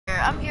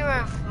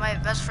with my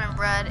best friend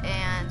Brad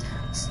and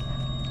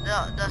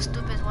the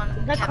stupid one.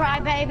 The Kevin.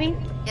 crybaby.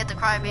 Yeah, the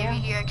crybaby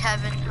here,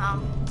 Kevin.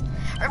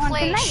 We're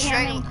playing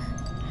Shrek.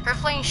 We're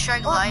playing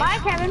Shrek Life. Bye,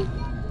 Kevin.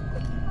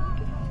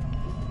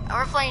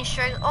 We're playing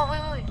Shrek. Oh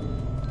wait.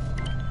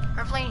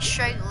 We're playing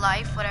Shrek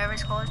Life, whatever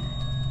it's called.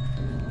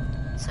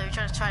 So we're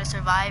trying to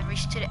survive,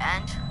 reach to the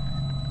end.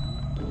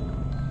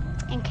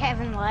 And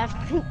Kevin left.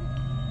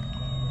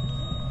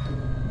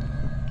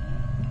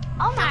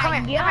 Oh my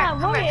come here, god,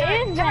 what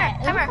is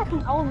that? Come here. It looks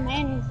like an old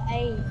man his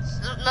age.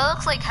 That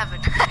looks like Kevin.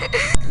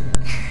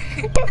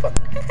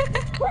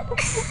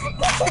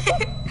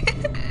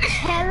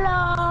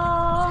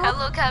 Hello.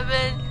 Hello,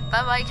 Kevin.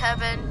 Bye bye,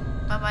 Kevin.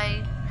 Bye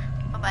bye.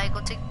 Bye bye. Go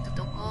take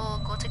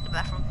the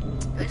bathroom.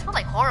 It smells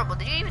like horrible.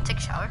 Did you even take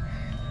a shower?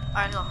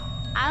 Alright, go.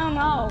 I don't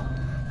know.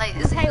 Like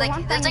there's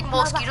like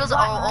mosquitoes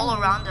all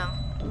around them.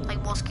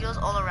 Like mosquitoes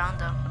all around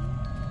them.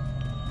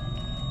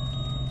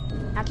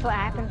 That's what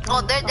happens.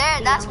 Oh, they're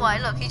there. That's why.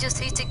 Look, he took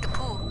the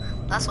poo.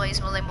 That's why he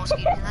smells like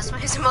mosquitoes. That's why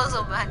he smells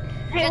so bad.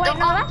 Hey, wait,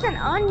 no, that's an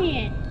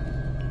onion.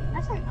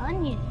 That's an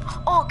onion.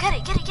 Oh, get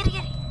it. I got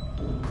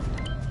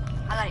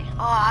it. Oh,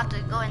 I have to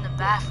go in the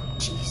bathroom.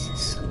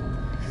 Jesus.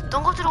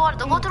 Don't go to the water.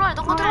 Don't go to the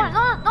water.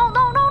 No.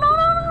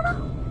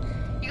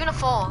 You're gonna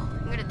fall.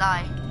 You're gonna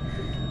die.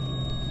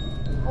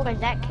 Oh, does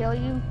that kill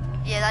you?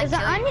 Yeah, that There's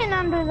an onion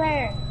under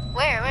there.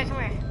 Where?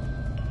 Come here.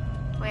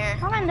 Where?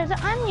 Come on, there's an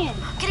onion.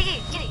 Get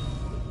it.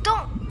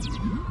 Don't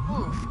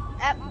move.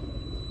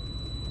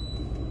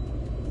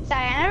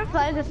 Sorry, I never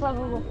played this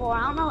level before. I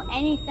don't know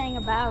anything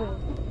about it.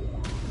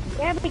 You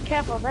gotta be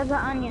careful. There's an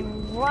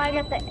onion right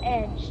at the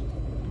edge.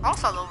 I'll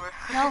fall over.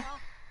 No.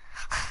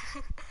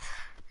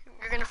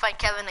 You're gonna fight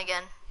Kevin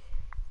again.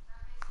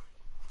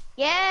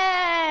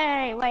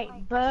 Yay! Wait,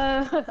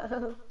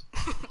 boo.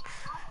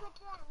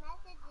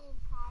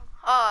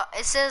 Oh,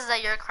 it says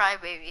that you're a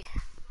crybaby.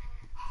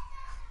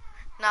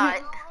 No.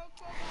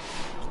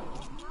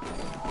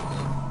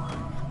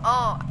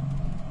 Oh,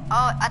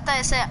 I thought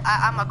it said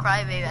I'm a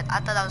crybaby. I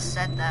thought I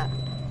said that.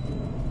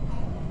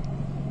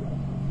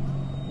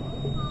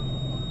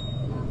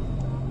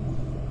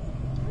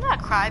 I'm not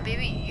a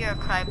crybaby. You're a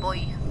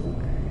cryboy.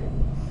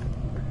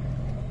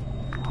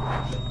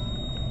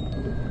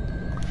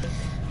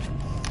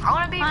 I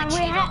wanna be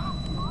Vegeta.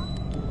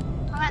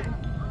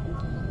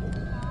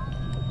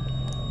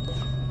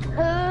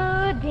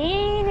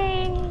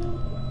 Houdini.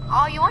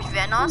 Oh, you watch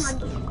Venoss?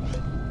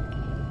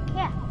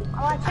 Yeah,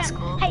 I watch That's him.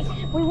 cool. Hey,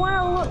 we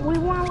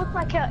wanna look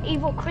like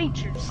evil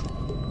creatures.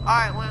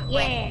 Alright, wait.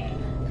 Yeah.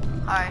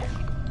 Alright.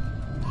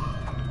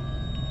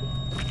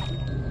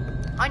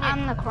 Onion.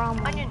 I'm the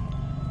Cromwell. Onion.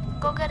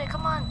 Go get it,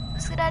 come on.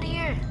 Let's get out of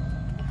here.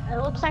 It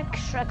looks like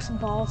Shrek's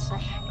ball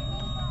sack.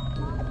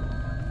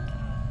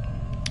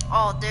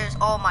 Oh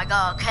my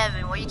god,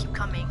 Kevin, why you keep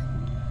coming?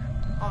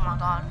 Oh my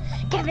god.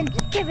 Kevin.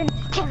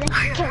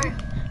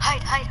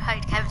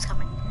 Hide, Kevin's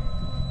coming.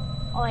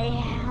 Oh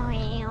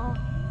yeah.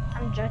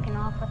 I'm jerking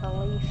off with a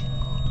leaf.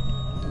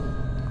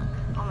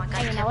 Oh my god,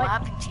 Hey, you Kevin, know what what?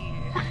 happened to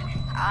your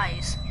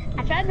eyes?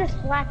 I tried to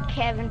slap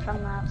Kevin from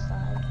the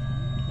outside.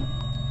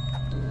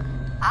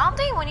 I don't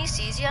think when he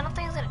sees you, I don't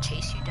think he's gonna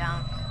chase you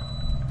down.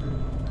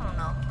 I don't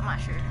know, I'm not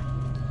sure.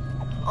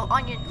 Oh,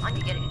 Onion,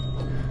 get it.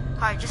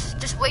 Alright,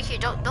 just wait here,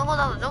 don't go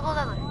that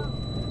way,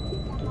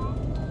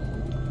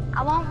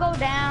 I won't go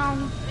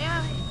down.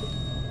 Yeah.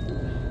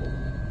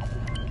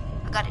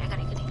 I got it.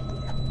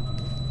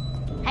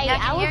 Hey, Yeah, I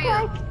can I hear look you.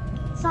 like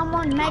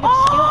someone mega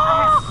steal.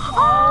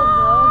 I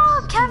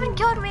have Kevin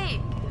killed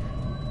me.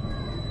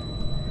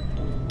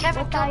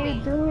 Kevin What killed are you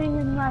me. doing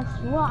in my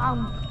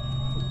swamp?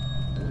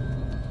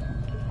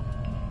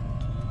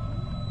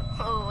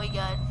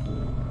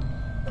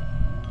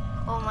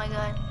 Oh my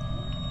god.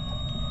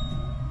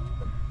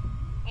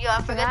 Yo,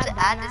 I forgot to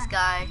add this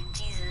guy.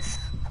 Jesus.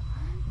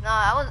 No,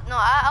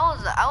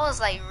 I was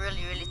like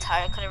really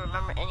tired. I couldn't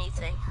remember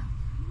anything.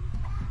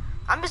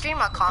 I'm just reading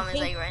my comments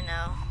like right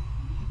now.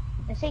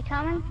 Is he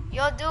coming?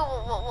 Yo, dude,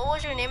 what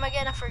was your name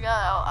again? I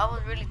forgot. I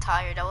was really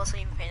tired. I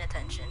wasn't even paying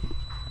attention.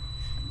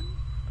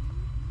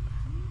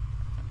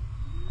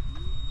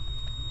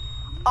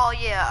 Oh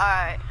yeah,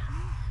 alright.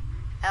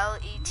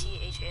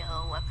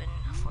 Lethal weapon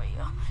for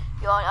you.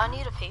 Yo, I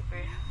need a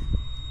paper.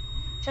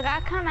 Should I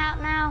come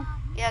out now?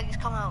 Yeah, just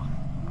come out.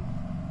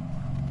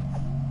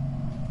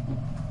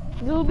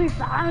 You'll be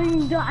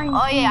fine, dying.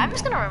 Oh yeah, I'm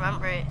just gonna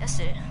remember it. That's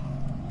it.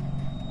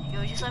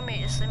 Yo, just let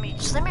me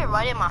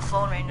write it in my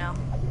phone right now.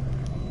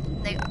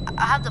 Like,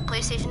 I have the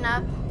PlayStation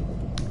app.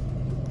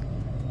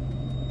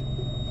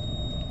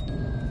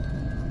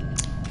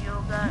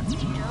 Yo, got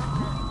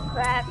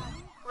Crap.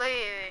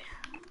 Wait.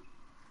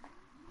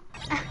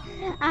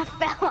 I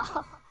fell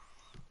off.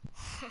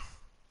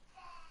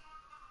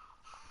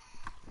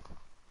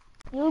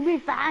 You'll be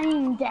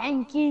fine,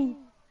 Danky.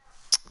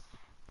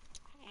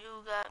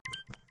 You got.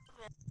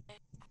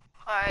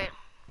 Alright.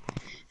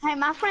 Hey,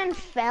 my friend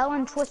fell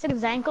and twisted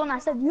his ankle, and I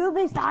said, "You'll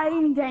be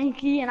fine,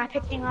 Danky," and I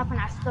picked him up and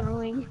I threw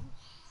him.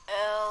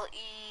 L-E...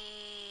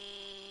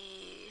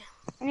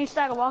 And he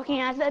started walking,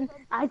 and I said,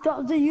 "I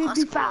told you you'd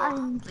be That's cool.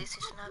 fine."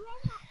 PlayStation app.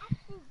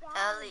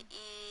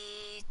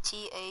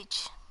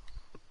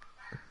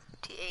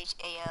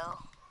 Leeththal.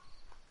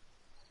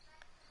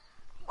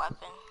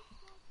 Weapon.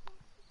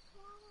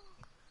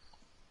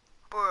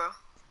 Bro.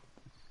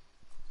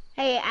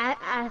 Hey,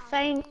 I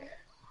think.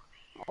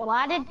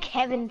 Why did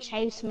Kevin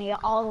chase me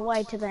all the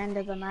way to the end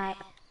of the map?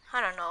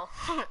 I don't know.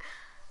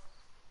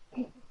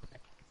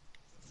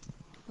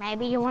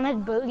 Maybe you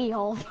wanted booty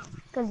hole,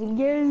 cause you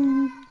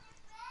gay.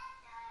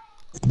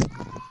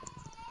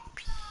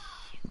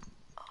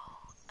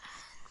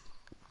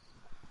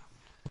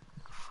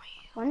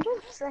 Wonder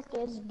if Frick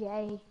is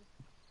gay.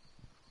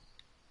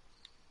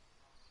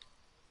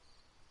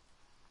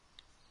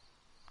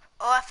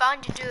 Oh, I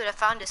found you, dude. I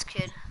found this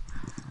kid.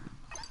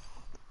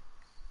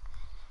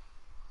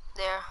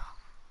 There.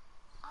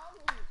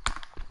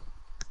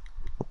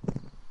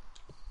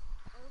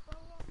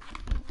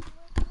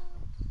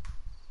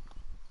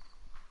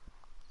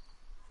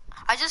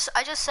 I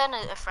just sent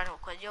a friend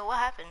request. Yo, what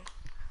happened?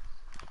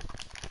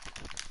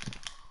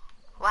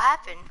 What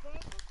happened?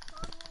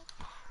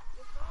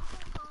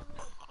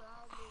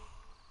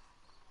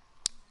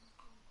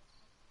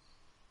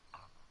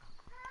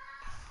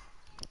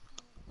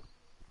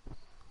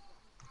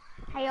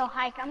 Hey, yo,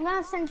 Hike, I'm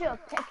gonna send you a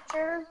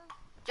picture.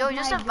 Yo,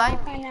 just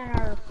invite me. And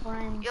our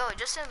friend. Yo,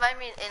 just invite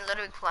me in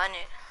Little Big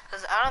Planet,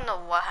 cause I don't know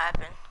what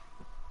happened.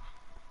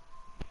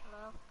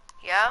 Hello?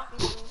 Yeah?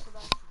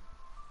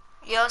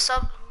 Yo,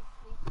 sub.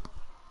 Please.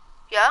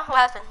 Yeah? What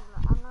happened?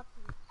 I'm not.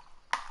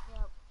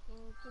 Yeah. Can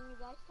you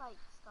guys like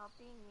stop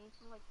being mean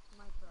to like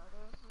my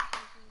brother or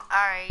something?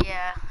 Alright,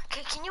 yeah.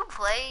 Can you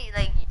play?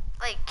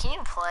 Can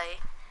you play,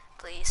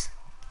 please?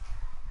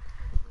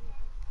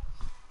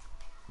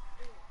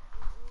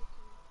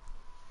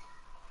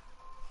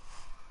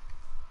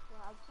 Yeah,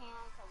 I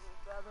can't because his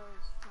brother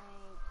is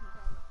playing.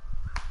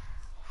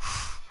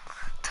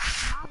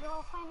 My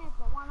girlfriend is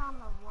the one on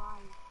the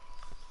right.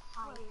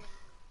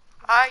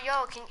 Alright,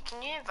 yo,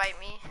 can you invite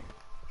me?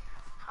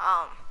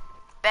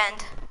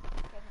 Bend.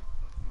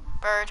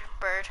 Bird.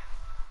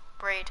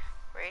 Braid.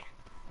 Okay.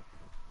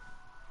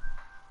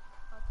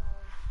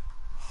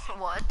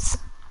 What?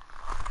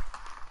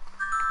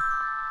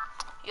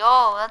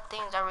 Yo, that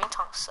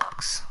ringtone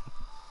sucks.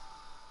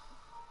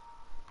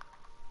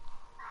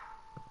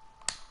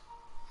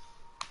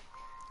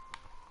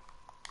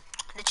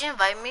 Did you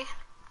invite me?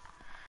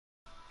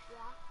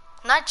 Yeah.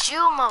 Not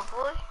you, my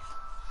boy.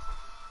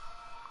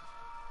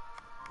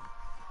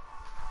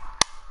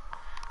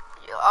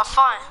 Yo,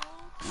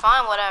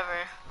 fine,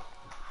 whatever.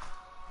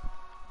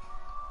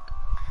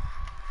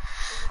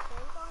 Is it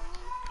saved on me?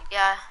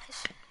 Yeah.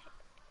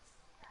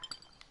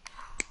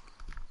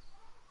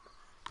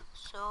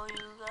 So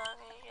you got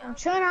me. I'm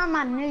showing on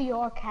my New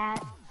York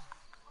hat.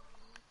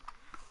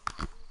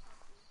 Okay,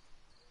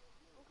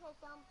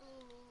 don't be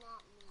mean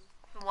at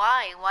me.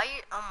 Why? Why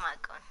you? Oh my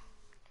god.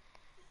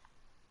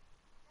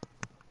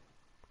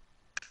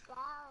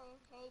 Sorry,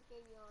 hate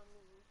that you're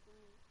mean to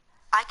me.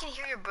 I can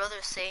hear your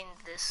brother saying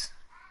this.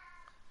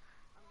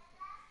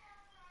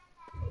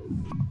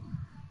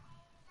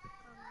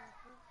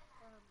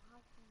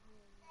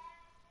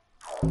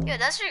 Yeah,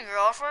 that's your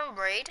girlfriend,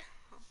 Braid.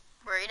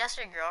 Braid, that's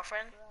your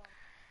girlfriend.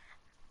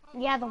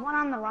 Yeah, the one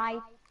on the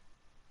right.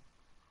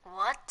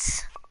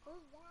 What?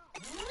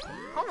 Who's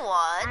that?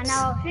 What? I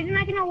know, she's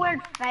making a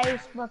weird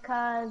face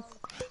because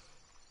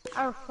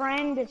our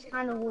friend is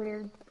kind of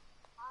weird.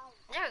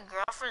 Your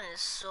girlfriend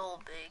is so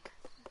big.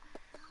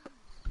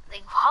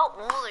 Like, how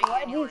old are you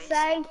What'd you anyways?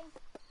 say?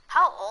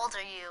 How old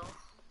are you?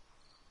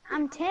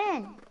 I'm 10.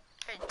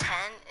 You're 10,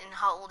 and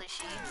how old is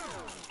she?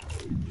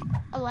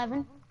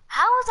 11.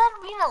 How is that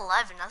being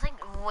 11? That's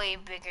like way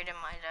bigger than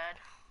my dad.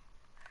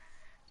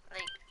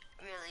 Like,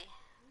 really.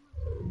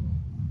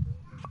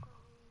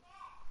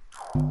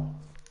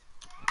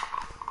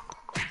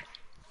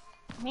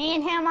 Me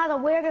and him are the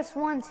weirdest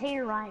ones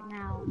here right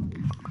now.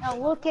 Now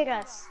look at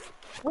us.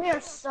 We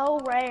are so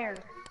rare.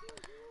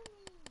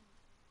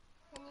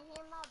 Can you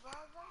hear my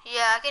brother?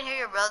 Yeah, I can hear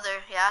your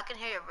brother. Yeah, I can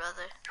hear your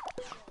brother.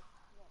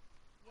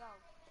 Yo.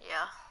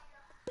 Yeah.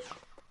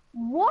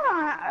 What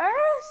on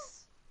earth?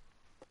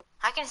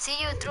 I can see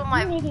you through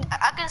my...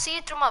 I can see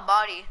you through my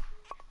body.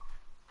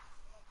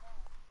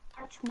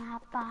 Touch my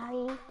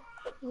body.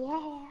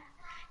 Yeah.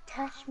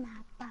 Touch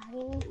my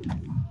body.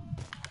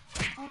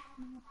 Touch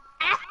my...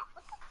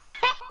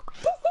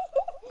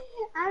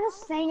 I'm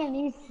just singing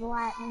these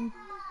Latin.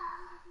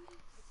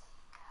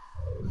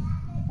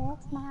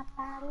 Touch my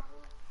body.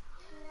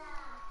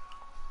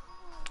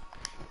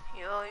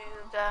 Yo,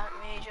 you got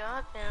me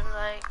jumping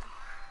like...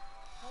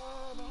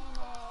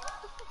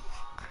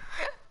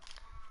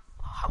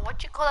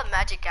 What you call a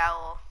magic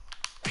owl?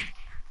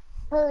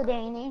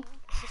 Houdini.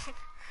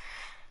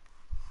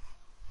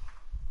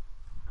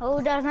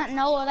 Who doesn't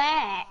know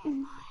that?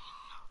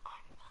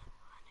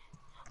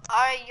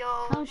 Alright,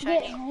 yo, Don't Shiny,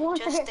 forget, who wants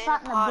to just get stay in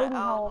shot the in the pod. booty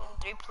hole?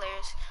 3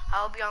 players.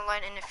 I'll be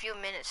online in a few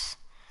minutes.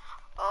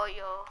 Oh,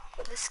 yo,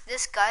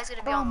 this guy's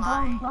gonna be Boom,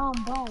 online. boom,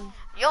 boom, boom.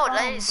 Yo,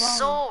 that Boom, is boom.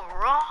 so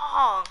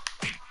wrong.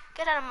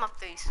 Get out of my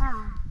face.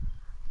 Ah.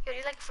 Yo,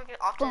 you like freaking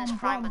Optimus Boom,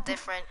 Prime, boom. but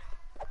different.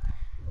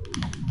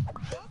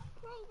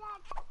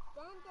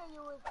 didn't say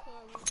you would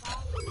kill me.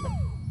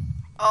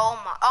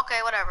 Oh my. Okay,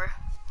 whatever.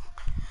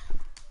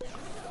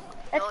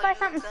 Let's Yo, play you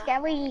something got-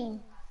 scary.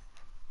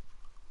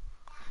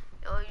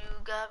 Yo, you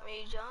got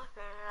me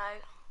jumping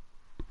like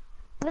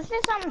Let's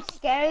do something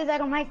scary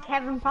that'll make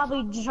Kevin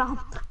probably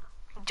jump.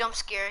 jump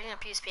scare. He's gonna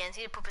pee his pants.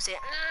 He poop his head.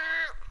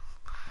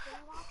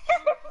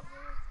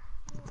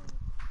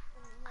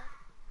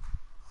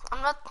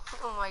 I'm not.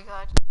 Oh my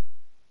god.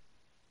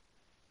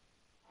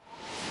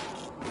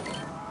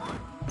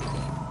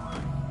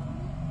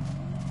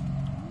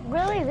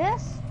 Really,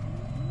 this?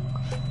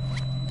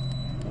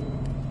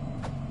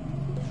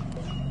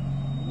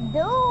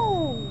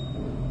 Dude!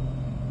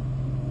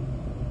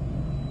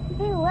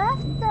 He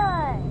left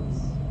us!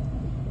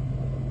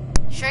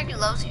 Shrek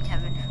loves you,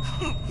 Kevin.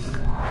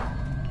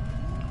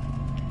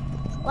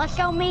 Let's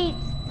go meet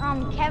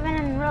Kevin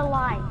in real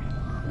life.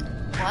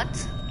 What?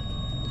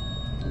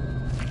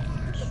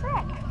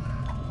 Shrek.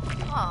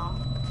 Oh.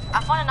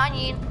 I found an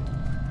onion.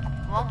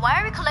 Well,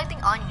 why are we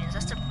collecting onions?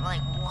 That's the,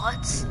 like,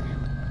 what?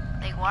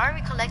 Like, why are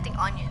we collecting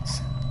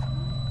onions?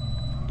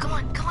 Come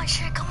on,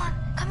 Shrek, come on.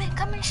 Come in,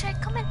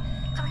 Shrek, come in.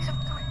 Come in.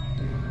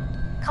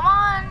 Come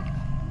on.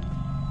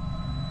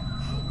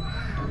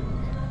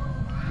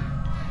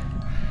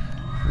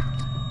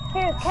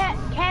 Here,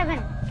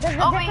 Kevin, there's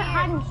a Over different here.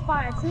 hiding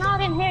spot. It's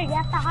not in here. You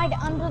have to hide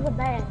under the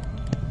bed.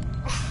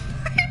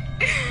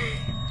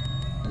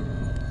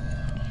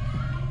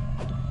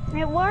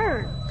 It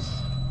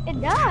works.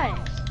 It does.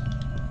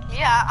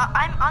 Yeah,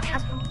 I'm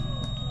under.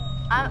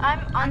 I'm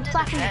I'm under the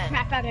slapping the bed.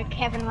 crap out of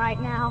Kevin right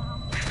now.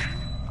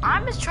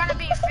 I'm just trying to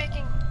be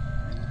freaking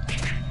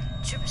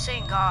Super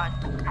Saiyan God.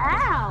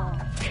 Ow.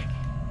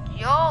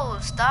 Yo,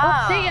 stop.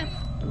 Oh, see ya.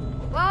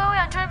 Wait,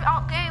 I'm trying to be,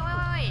 okay, wait.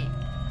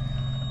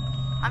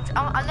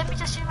 Let me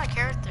just change my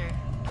character.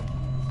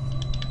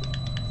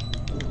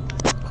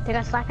 Did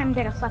I slap him?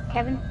 Did I slap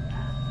Kevin?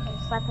 Did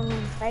I slap him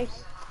in the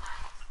face?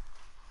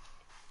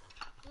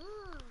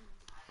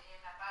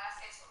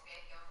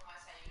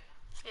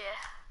 Yeah.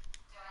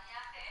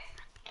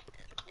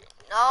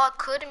 No, I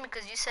couldn't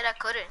because you said I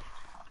couldn't.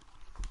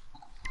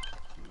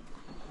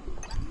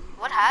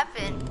 What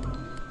happened?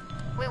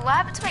 Wait, what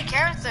happened to my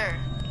character?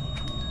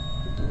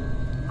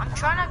 I'm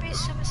trying to be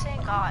Super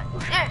Saiyan God.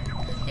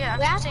 Yeah,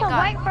 We I'm have Super to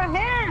Saiyan wait God. for him.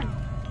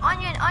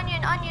 Onion.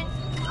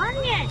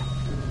 Onion.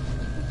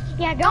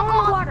 Yeah, go Don't in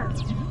go the water.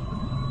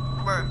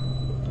 Bruh.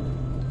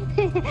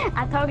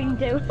 I told him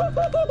to.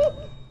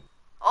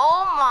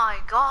 Oh my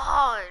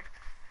god.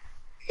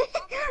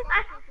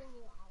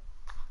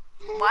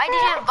 Why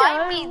did you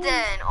invite me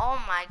then? Oh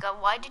my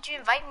god, why did you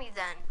invite me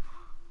then?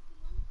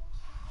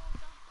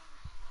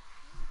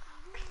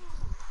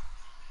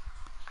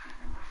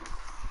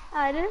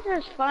 This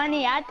is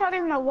funny. I told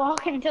him to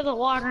walk into the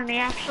water and he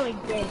actually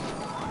did.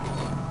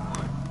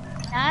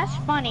 Now, that's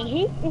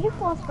funny. He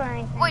falls for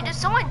anything. Wait, did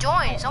someone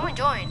join? Someone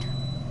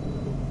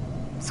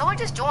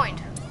just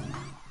joined.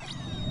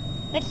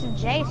 It's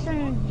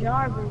Jason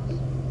Jarvis.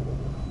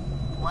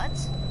 What?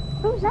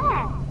 Who's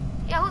that?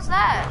 Yeah, who's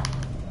that?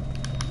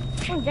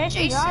 Oh,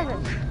 Jason Jason.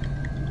 Jarvis.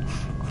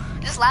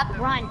 Just slap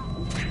him. Run.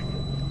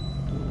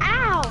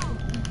 Ow!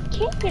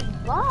 Kick his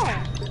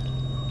butt.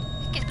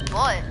 Kick his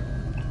butt.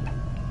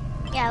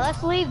 Yeah,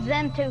 let's leave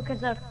them two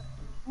because of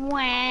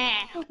wah.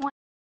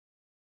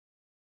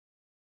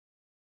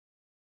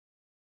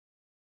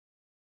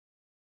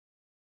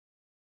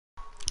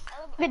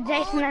 Look at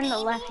Jason on the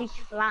left, he's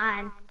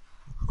flying.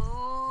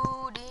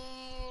 Houdini.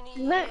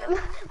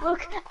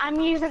 Look, I'm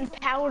using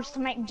powers to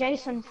make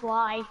Jason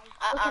fly. Look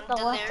I'm at the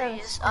left of the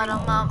delirious out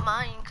of my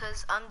mind,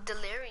 cause I'm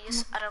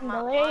delirious out of I'm my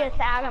delirious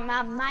mind. out of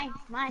my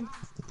mind.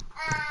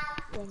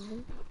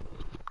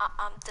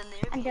 I'm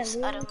delirious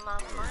out of delirious.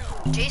 my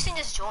mind. Jason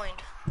just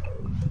joined.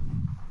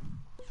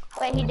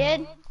 Wait, he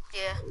did?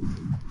 Yeah.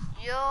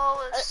 Yo,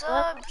 what's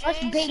up, Jason?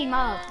 Let's beat him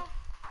up.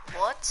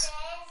 What?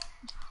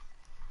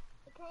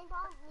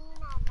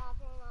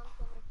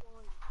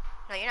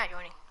 No, you're not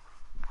joining.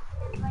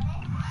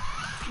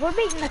 We're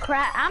beating the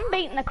crap. I'm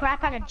beating the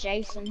crap out of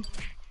Jason.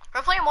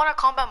 We're playing Mortal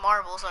Kombat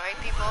Marvels, alright,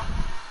 people?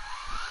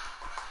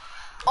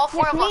 All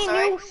four Yes, of me us, and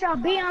alright? you shall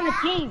be on the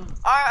team.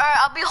 Alright,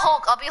 I'll be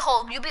Hulk.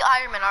 You be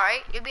Iron Man,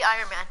 alright? You be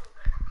Iron Man.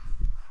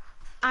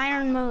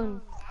 Iron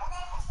Moon.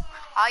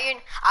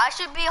 I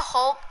should be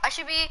Hulk. I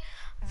should be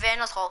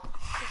Vanos Hulk.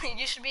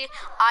 You should be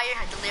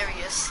Iron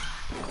Delirious.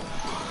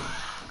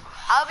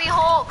 I'll be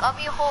Hulk.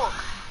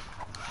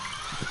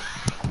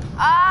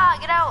 Ah,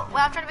 get out.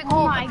 Wait, I'm trying to be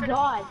Oh Hulk. my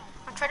god.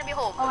 I'm trying to be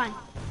Hulk. Hold on.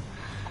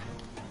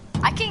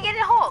 I can't get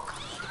in Hulk.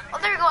 Oh,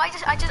 there you go.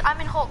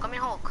 I'm in Hulk.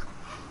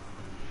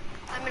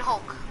 I'm in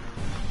Hulk.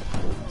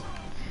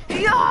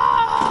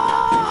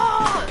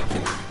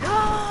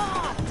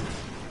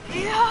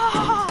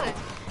 Yeah.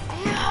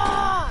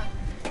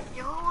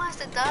 Yo, who wants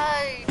to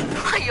die?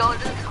 Yo,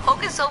 this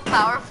Hulk is so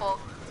powerful.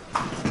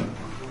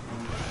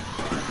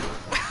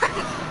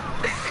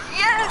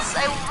 Yes,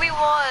 we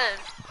won.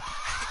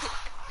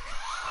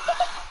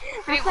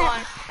 We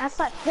won. That's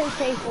like two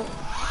people.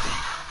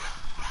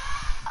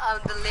 I'm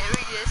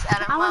delirious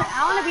out of my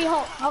I want to be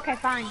Hulk. Okay,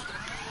 fine.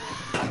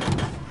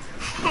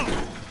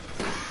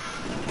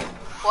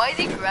 Why is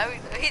he grabbing?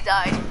 He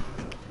died.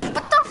 What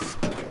the f?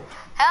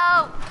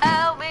 Help!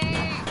 Help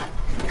me!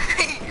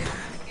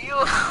 Yo,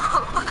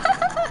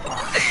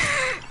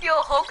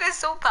 yo, Hulk is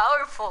so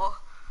powerful.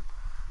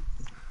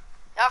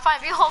 Yeah, fine,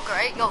 be Hulk,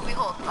 right? Yo, be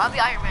Hulk. I'll be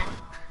Iron Man.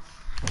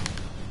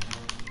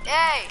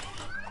 Hey!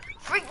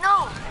 Freak,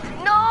 no!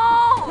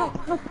 No!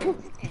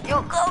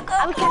 Yo, go, go,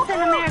 I'm go, Captain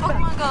go! America.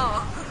 Pokemon,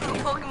 go!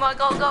 Pokemon,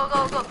 go, go,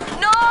 go, go!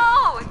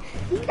 No!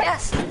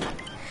 Yes!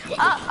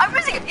 I'm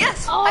missing it!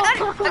 Yes! I got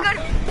it! I got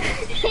it!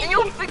 In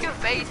your freaking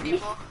face,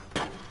 people.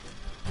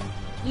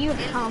 You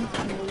humped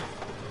me.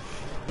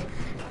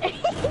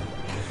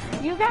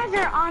 You guys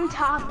are on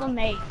top of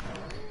me.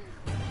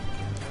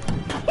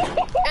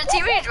 Your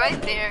teammate's right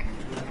there.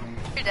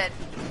 You're dead.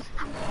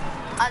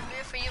 I'll do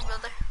it for you,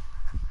 brother.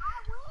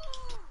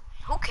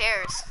 Who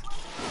cares?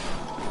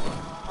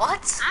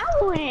 What?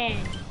 I win.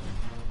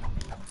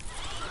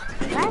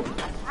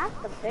 That's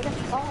the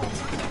biggest ball.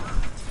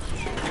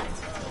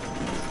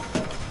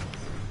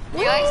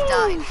 You guys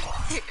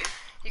died.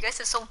 You guys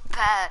are so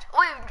bad.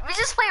 Wait, we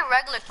just play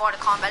regular Mortal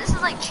Kombat. This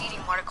is like cheating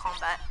Mortal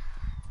Kombat.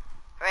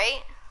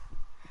 Right?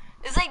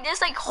 It's like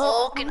there's like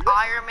Hulk and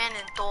Iron Man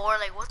and Thor.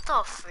 Like, what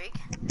the freak?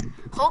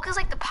 Hulk is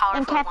like the powerful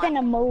I'm Captain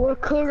one.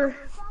 America.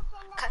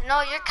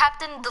 No, you're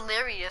Captain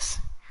Delirious.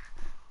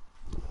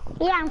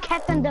 Yeah, I'm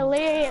Captain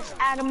Delirious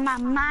out of my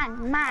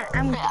mind.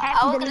 I'm Yeah, Captain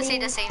I was gonna say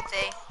Delirious. the same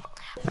thing.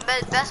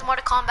 Best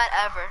Mortal Kombat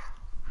ever.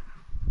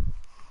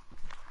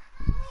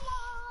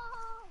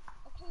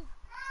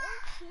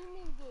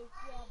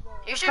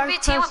 You should be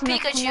team with First person to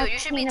Pikachu. connect You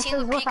should be team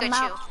with penises with a Pikachu.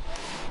 mouse.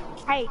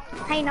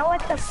 Hey, know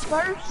what the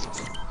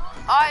first?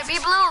 Alright, be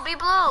blue, be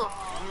blue.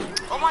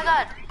 Oh my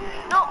god.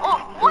 No, oh,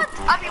 what?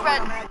 I'll be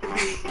red.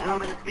 I'll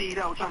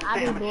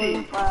be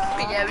blue.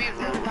 Yeah, be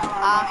blue.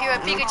 Here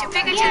at Pikachu.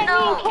 Pikachu, Yeah, me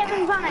no. and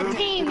Kevin's on a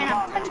team and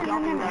I'm touching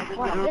them in the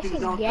foot. This is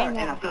game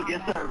over.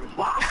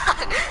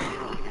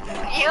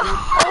 You.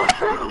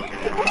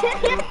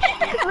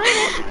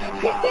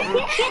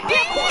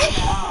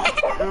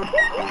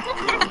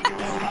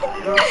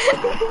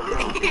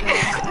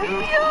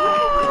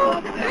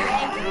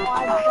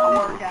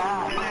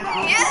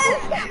 Yes,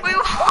 we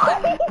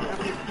won.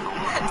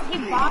 He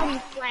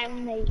body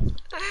slammed me.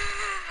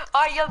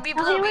 Alright, yo, be He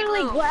blue, be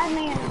literally blue. grabbed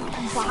me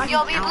and body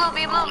Yo, be blue,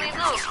 be blue, be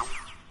blue.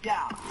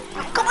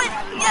 Come on.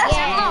 Yes,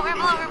 Yeah. we're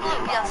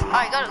blue. Yes.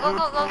 Alright, go,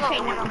 Okay,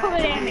 go. now put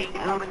it in me.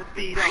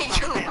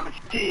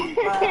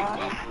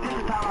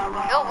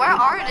 Yo, where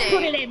are Put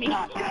they? it in me.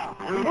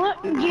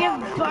 Look, give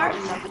birth.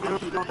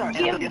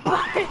 Give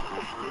birth.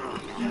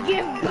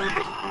 Give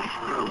birth.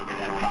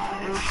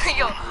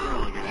 Yo,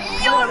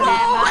 yo,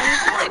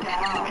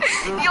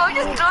 I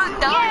just threw him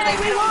down Yeah, like,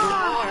 to we the won.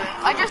 floor.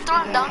 I just threw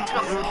him down to the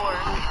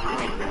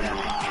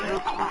floor.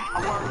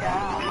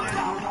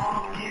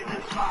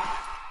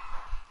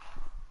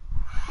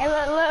 Hey,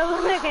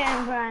 look at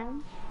him,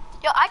 Brian.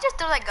 Yo, I just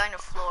threw that guy on the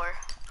floor.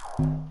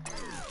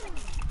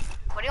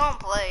 What do you want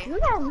to play?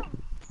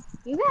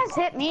 You guys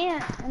hit me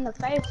in the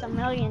face a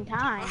million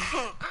times.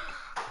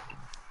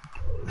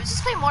 Let's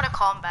just play Mortal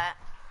Kombat.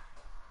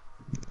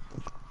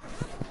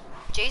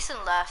 Jason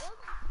left.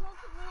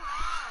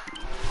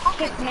 Who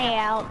Kick me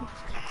out.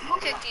 Who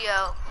kicked you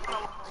out?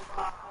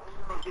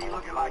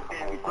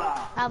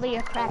 Probably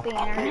a crappy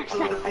internet.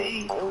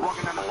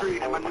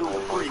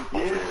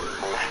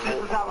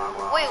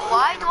 Wait,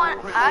 why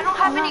I don't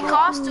have any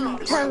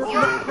costumes?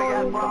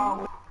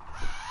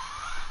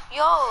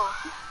 Yo,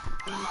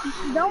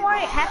 Don't worry,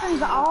 it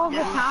happens all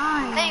the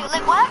time. hey,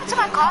 like what happened to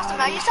my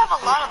costume? I used to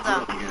have a lot of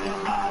them.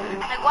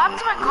 Like what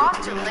happened to my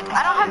costume? Like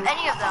I don't have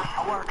any of them.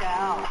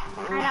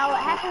 I know,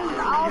 it happens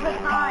all the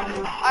time.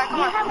 Alright,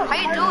 come on. How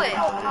you do it?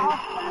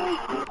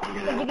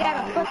 Did you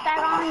gotta put that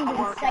on, you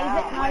can save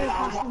it, and all your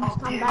costumes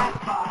come back.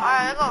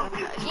 Alright, let's go.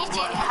 Can you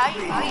see how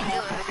you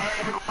do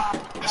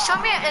it? Just show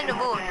me it in the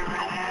moon.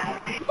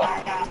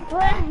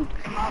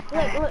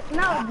 Look,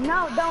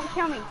 no, don't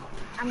kill me.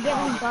 I'm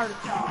giving birth.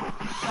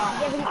 I'm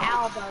giving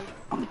owl birth.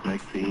 I'm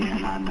sexy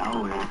and I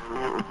know it.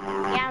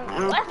 Yeah,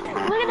 look at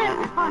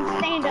this. On,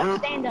 stand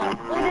up.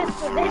 Look at this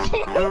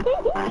position.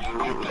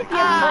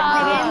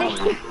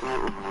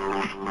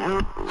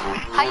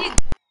 How you?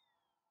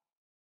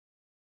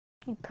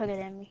 You put it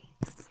in me.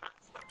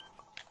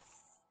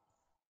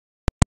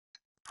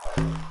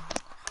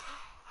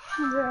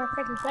 No,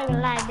 take it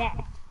like that.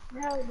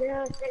 No,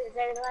 take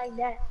it like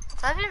that.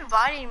 Stop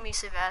inviting me,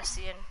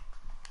 Sebastian.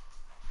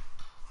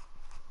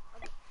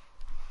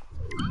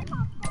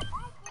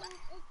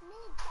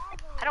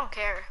 I don't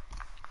care.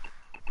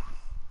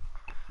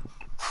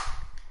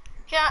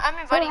 Yeah, I'm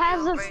Who inviting has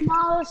you. the Right?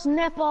 smallest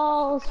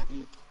nipples?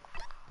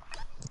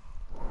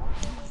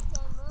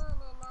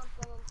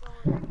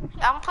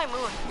 I'm gonna play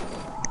Moon.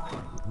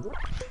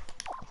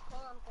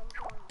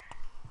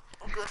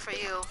 Good for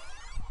you.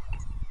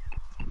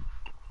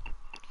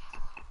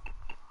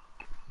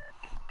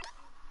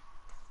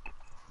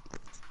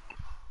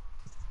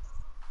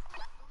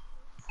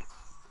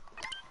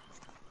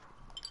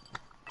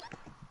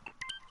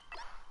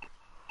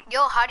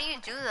 Yo, how do you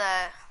do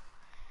that?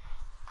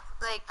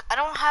 Like, I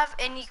don't have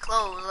any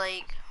clothes.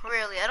 Like,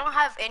 really, I don't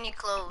have any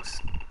clothes.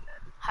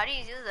 How do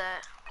you do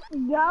that?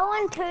 Go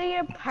into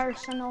your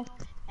personal,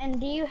 and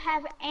do you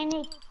have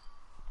any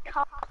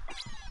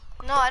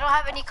No, I don't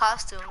have any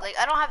costume. Like,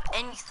 I don't have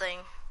anything.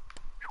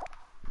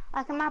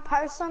 like in my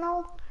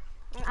personal?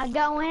 I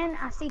go in,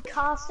 I see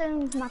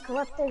costumes, my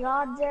collector's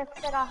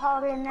objects that I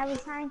hoard and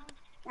everything,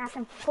 and I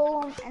can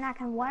pull them and I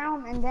can wear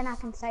them and then I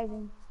can save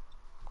them.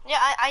 Yeah,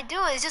 I do.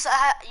 It's just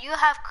you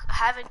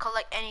haven't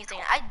collect anything.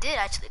 I did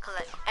actually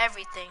collect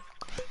everything.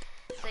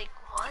 Like,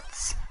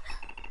 what?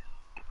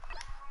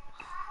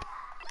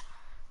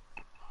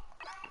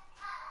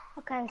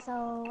 Okay,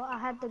 so I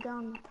had to go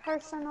in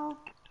personal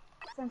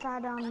since I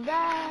done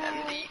that.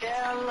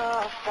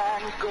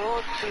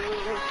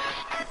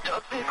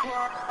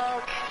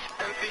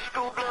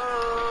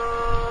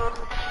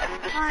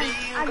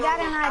 I got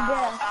an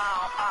idea.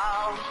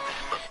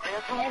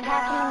 It's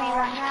happening to me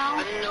right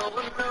now.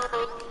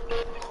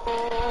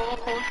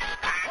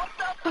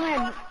 Come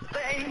here.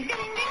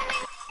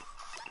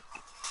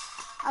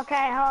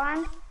 Okay, hold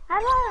on. How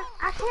do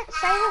I can't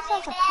save this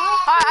as a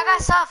costume. Alright, I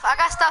got stuff.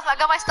 I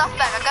got my stuff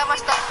back. I got my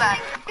stuff back.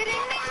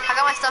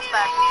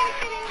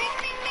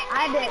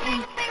 I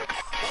didn't.